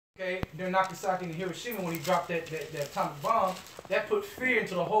okay, during Nagasaki and Hiroshima when he dropped that atomic bomb, that put fear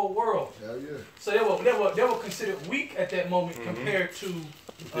into the whole world. Hell yeah. So they were considered weak at that moment compared to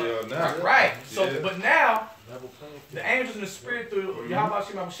now. right. So but now the angels and the spirit through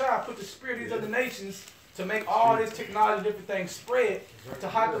Yahweh Shai put the spirit of these other nations to make all this technology, different things spread to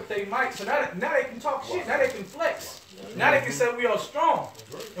hype up their might. So now they can talk shit. Now they can flex. Now they can say we are strong.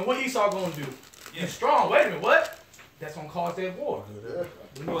 And what Esau gonna do? You strong? Wait a minute, what? That's gonna cause that war.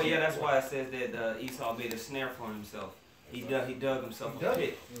 Well, yeah, that's why it says that Esau made a snare for himself. He dug himself a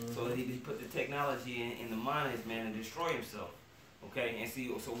pit. So he put the technology in the mind of his man to destroy himself. Okay, and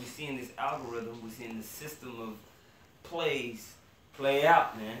see, so we seeing this algorithm, we seeing the system of plays play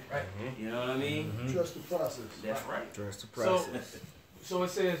out, man. Right. You know what I mean? Trust the process. That's right. Trust the process. So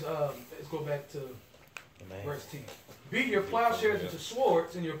it says, let's go back to verse 10. Beat your plowshares into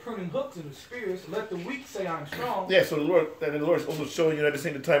swords and your pruning hooks into spears. Let the weak say, I'm strong. Yeah, so the Lord is also showing you that this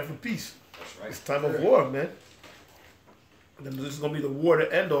ain't the time for peace. That's right. It's time of war, man. And then this is going to be the war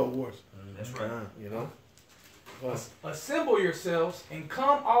to end all wars. That's right. You know? Assemble yourselves and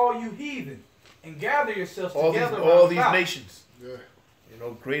come all you heathen and gather yourselves together. All these nations. Yeah. You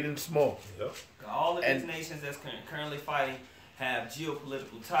know, great and small. Yep. All of these nations that's currently fighting have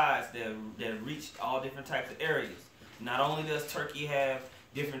geopolitical ties that reach all different types of areas. Not only does Turkey have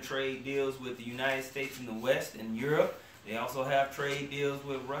different trade deals with the United States in the West and Europe, they also have trade deals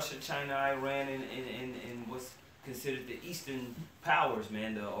with Russia, China, Iran, and what's considered the Eastern powers,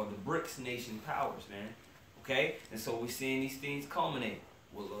 man, or the BRICS nation powers, man. Okay? And so we're seeing these things culminate.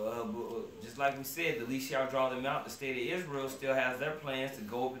 Well, just like we said, the least y'all draw them out, the state of Israel still has their plans to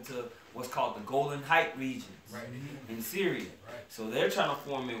go up into what's called the Golden Height regions in Syria. Right. So they're trying to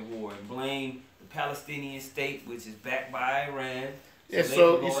form a war and blame the Palestinian state, which is backed by Iran. Yeah,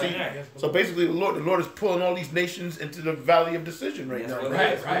 so you see, so basically the Lord is pulling all these nations into the valley of decision right now.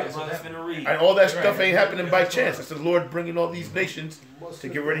 Right. And all that stuff ain't happening by chance. It's the Lord bringing all these nations to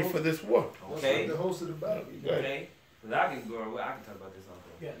get ready for this war. Okay. The host of the battle. Okay. But I can talk about this all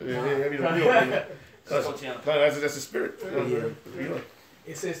day. That's the spirit.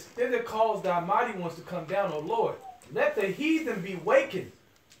 It says, then it calls thy mighty ones to come down, O Lord. Let the heathen be wakened.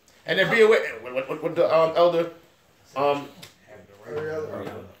 And then be aware what the elder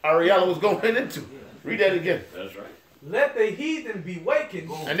Ariella was going into. Read that again. That's right. Let the heathen be wakened.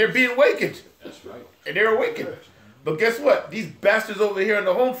 And they're being wakened. That's right. And they're awakened. But guess what? These bastards over here on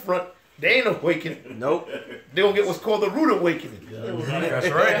the home front, they ain't awakened. Nope. They're going to get what's called the rude awakening. That's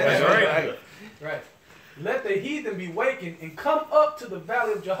right. That's right. Right. Let the heathen be wakened and come up to the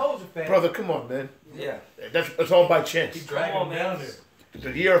valley of Jehoshaphat. Brother, come on, man. Yeah. That's all by chance. Come on, man. The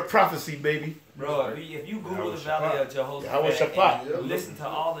year of prophecy, baby. Bro, if you Google the Valley of Jehoshaphat and listen to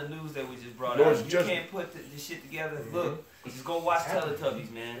all the news that we just brought out, you can't put this shit together. Look, just go watch Teletubbies,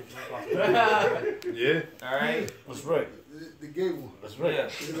 man. Yeah. All right? That's right. The gay one. That's right.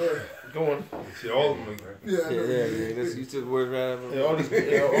 Yeah. Go on. See all of them. Yeah. You took the word right out of all these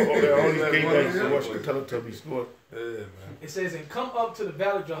gay guys are watching the Teletubbies. Go on. Yeah, man. It says, and come up to the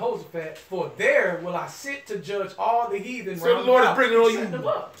valley of Jehoshaphat, for there will I sit to judge all the heathen. So the Lord is bringing all you. The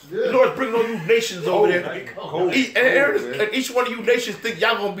Lord is bringing all you nations over there. And each one of you nations think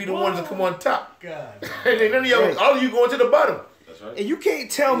y'all gonna be the ones that come on top. God. And then none of y'all, all of you going to the bottom. That's right. And you can't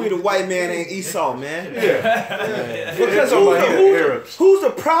tell me the white man ain't Esau, man. Yeah. Because who's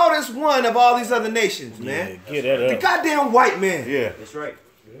the proudest one of all these other nations, man? Yeah, get that up. The goddamn white man. Yeah. That's right.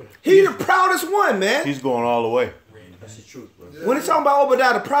 He's the proudest one, man. He's going all the way. That's the truth, bro. When it's talking about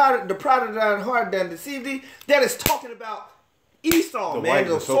Obadiah, the proud of thine heart that deceived thee, that is talking about Esau, man.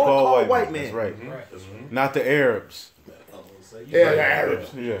 The so-called white man. That's right. Mm-hmm. Not the Arabs. Yeah, the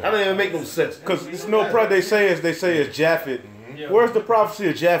Arabs. Yeah. That don't even make no sense. Because it's no problem. They say it's Japhet. Yeah. Where's the prophecy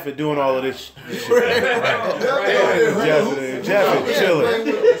of Japhet doing all of this shit? Japhet chilling.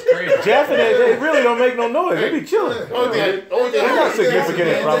 Japhet, they really don't make no noise. They be chilling. They got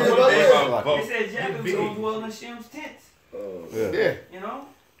significant problems. They said Japhet was going to dwell in Shem's tents. Yeah. You know?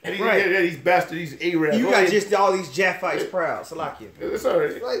 And these bastards, these Arabs. You got just all these Japhites proud. Salakia. It's all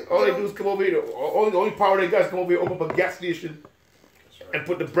right. All they do is come over here. The only power they got is come over here, open up a gas station, and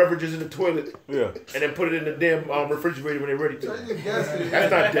put the beverages in the toilet. Yeah. And then put it in the damn refrigerator when they're ready to.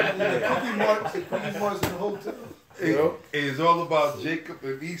 That's not that. Cookie Marts in the hotel. You know? It's all about Jacob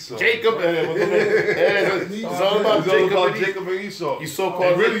and Esau. Jacob it's all about Jacob and Esau. You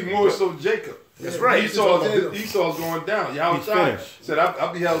so-called really more so Jacob. That's right. Esau's going down. Yahweh said,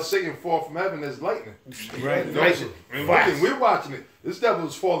 I beheld Satan fall from heaven as lightning. Right. And we're watching it. This devil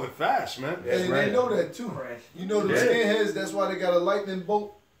is falling fast, man. And they know that too. You know the skinheads, that's why they got a lightning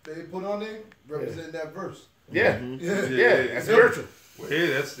bolt they put on there, representing that verse. Yeah. Yeah. That's spiritual. Well,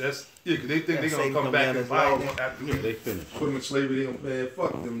 yeah, that's yeah, because they think they're gonna come back and buy them after they finished. put them in slavery. They man,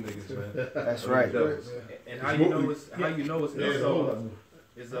 fuck them niggas, man. That's right. And how you know it's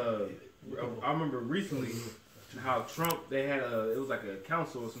is I remember recently how Trump they had it was like a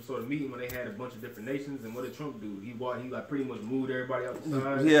council or some sort of meeting where they had a bunch of different nations, and what did Trump do? He like pretty much moved everybody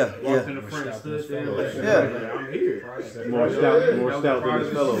outside. Walked in the front and stood there like, I'm here. More stout than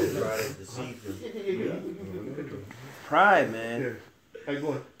his fellows. Pride, man. How you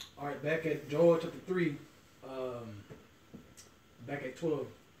going? All right, back at Joel chapter 3, back at 12,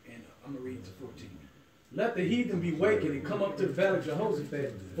 and I'm going to read to 14. Let the heathen be wakened and come up to the valley of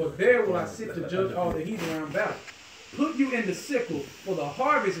Jehoshaphat, for there will I sit to judge all the heathen round about. Put you in the sickle, for the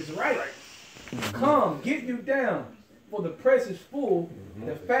harvest is ripe. Come, get you down, for the press is full,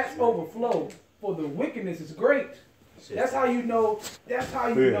 the fats overflow, for the wickedness is great. That's how you know. That's how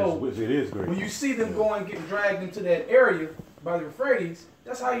you know. It is great. When you see them going, getting dragged into that area by the Euphrates,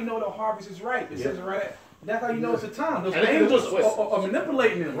 that's how you know the harvest is ripe. It says it right. That's how you know it's a time. Those angels are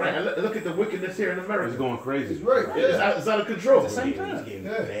manipulating them. Right. And look at the wickedness here in America. It's going crazy. It's right. Yeah. It's out of control. At the same time. It's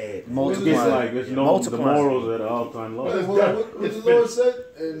like the morals at an all-time low. What the Lord said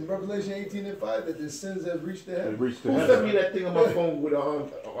in Revelation 18:5 that the sins have reached the heaven. Who sent me that thing on my phone with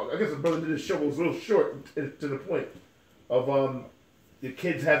I guess the brother did this show. It was a little short to the point of the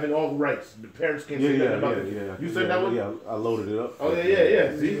kids having all the rights. The parents can't say nothing about it. You said that one? Yeah, I loaded it up. Oh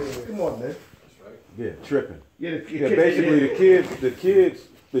yeah. See, come on, man. Yeah, tripping. Yeah, basically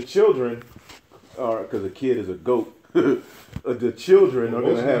the children are, because a kid is a goat. The children are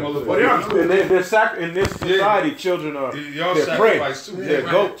going to have, in this society, children are they're prey. They're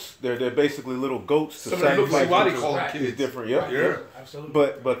goats. They're basically little goats to sacrifice. Why they call them kids? Different, Yeah,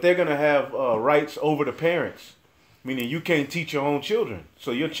 absolutely. But they're going to have rights over the parents, meaning you can't teach your own children.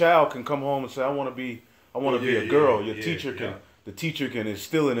 So your child can come home and say, I want to be a girl. Your teacher can. The teacher can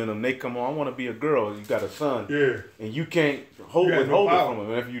instill it in them. They come on, I want to be a girl. You got a son. Yeah. And you can't withhold it from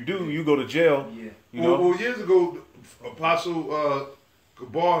them. And if you do, you go to jail. Yeah. You know? Well, years ago, Apostle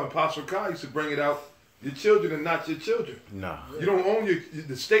Kabar and Apostle Kai used to bring it out. Your children are not your children. Nah. You don't own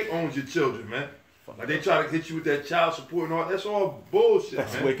the state owns your children, man. Like they try to hit you with that child support and all. That's all bullshit,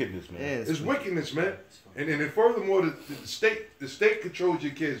 That's man. wickedness, man. It's wickedness, man. And then furthermore, the state controls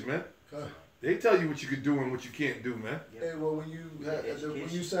your kids, man. They tell you what you can do and what you can't do, man. Hey, well, when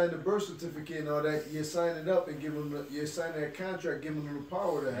you sign the birth certificate and all that, you're signing up and you're signing that contract, giving them the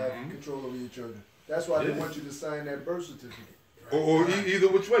power to have control over your children. That's why they want you to sign that birth certificate. Or either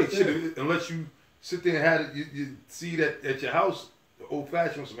which way, unless you sit there and have it, you see that at your house, the old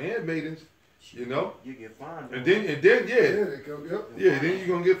fashioned some handmaidens, you know. You get fined. And then then you're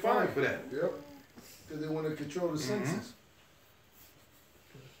gonna get fined for that. Yep. Because they want to control the census.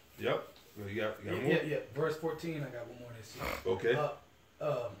 Yep. You got more? Yeah. Verse 14, I got one more this year. Okay.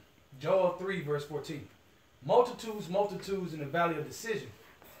 Joel 3, verse 14. Multitudes in the valley of decision.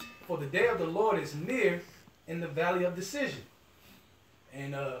 For the day of the Lord is near in the valley of decision.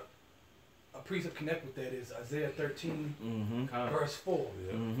 And a precept connect with that is Isaiah 13, verse 4.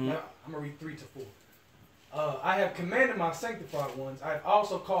 Yeah. Now, I'm going to read 3 to 4. I have commanded my sanctified ones. I have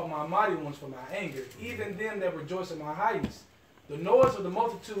also called my mighty ones for my anger, even them that rejoice in my highness. The noise of the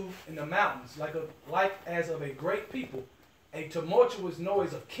multitude in the mountains, like as of a great people, a tumultuous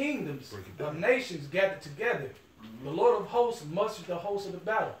noise of kingdoms, of nations gathered together. The Lord of hosts mustered the hosts of the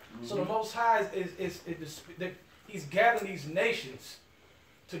battle. So the Most High He's gathering these nations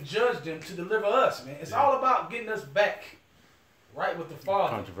to judge them, to deliver us, man. It's all about getting us back right with the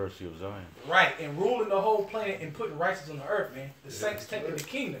Father. Controversy of Zion. Right, and ruling the whole planet and putting righteousness on the earth, man. The saints taking the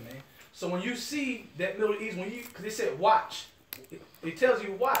kingdom, man. So when you see that Middle East, because it said watch. It tells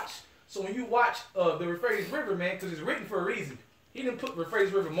you watch. So when you watch the Euphrates River, man, because it's written for a reason. He didn't put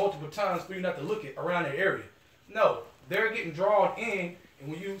Euphrates River multiple times for you not to look at around that area. No, they're getting drawn in, and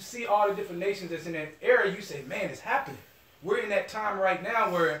when you see all the different nations that's in that area, you say, man, it's happening. We're in that time right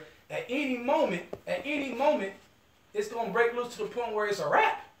now where at any moment, it's going to break loose to the point where it's a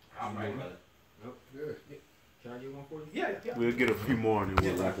wrap. All right, brother. Yep. Can I get one for you? Yeah. We'll get a few more and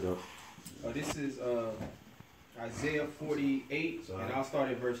then we'll wrap it up. This is Isaiah 48, and I'll start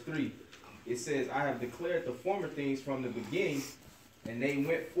at verse 3. It says, I have declared the former things from the beginning, and they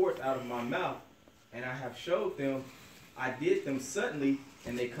went forth out of my mouth, and I have showed them, I did them suddenly,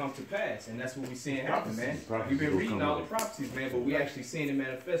 and they come to pass. And that's what we're seeing happen, man. We've been reading all the prophecies, man, but we actually seeing it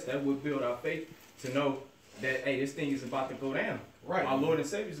manifest. That would build our faith to know that, hey, this thing is about to go down. Right. Our Lord and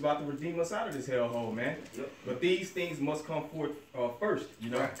Savior is about to redeem us out of this hellhole, man. Yep. But these things must come forth first, you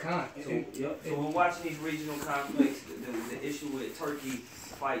know. Right. So we're watching these regional conflicts. The issue with Turkey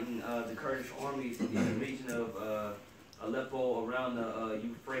fighting the Kurdish armies in the region of Aleppo, around the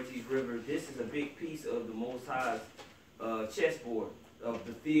Euphrates River. This is a big piece of the Most High's chessboard of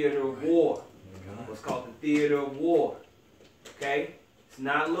the theater of war. What's called the theater of war. Okay? It's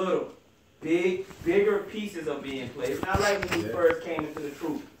not little. Bigger pieces are being played. It's not like when we first came into the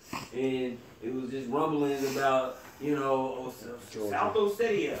truth and it was just rumblings about, you know, South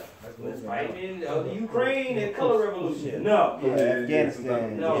Ossetia was fighting the Ukraine and color revolution. No.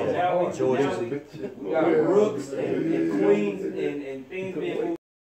 Afghanistan. No. Now we got rooks and queens and things being moved.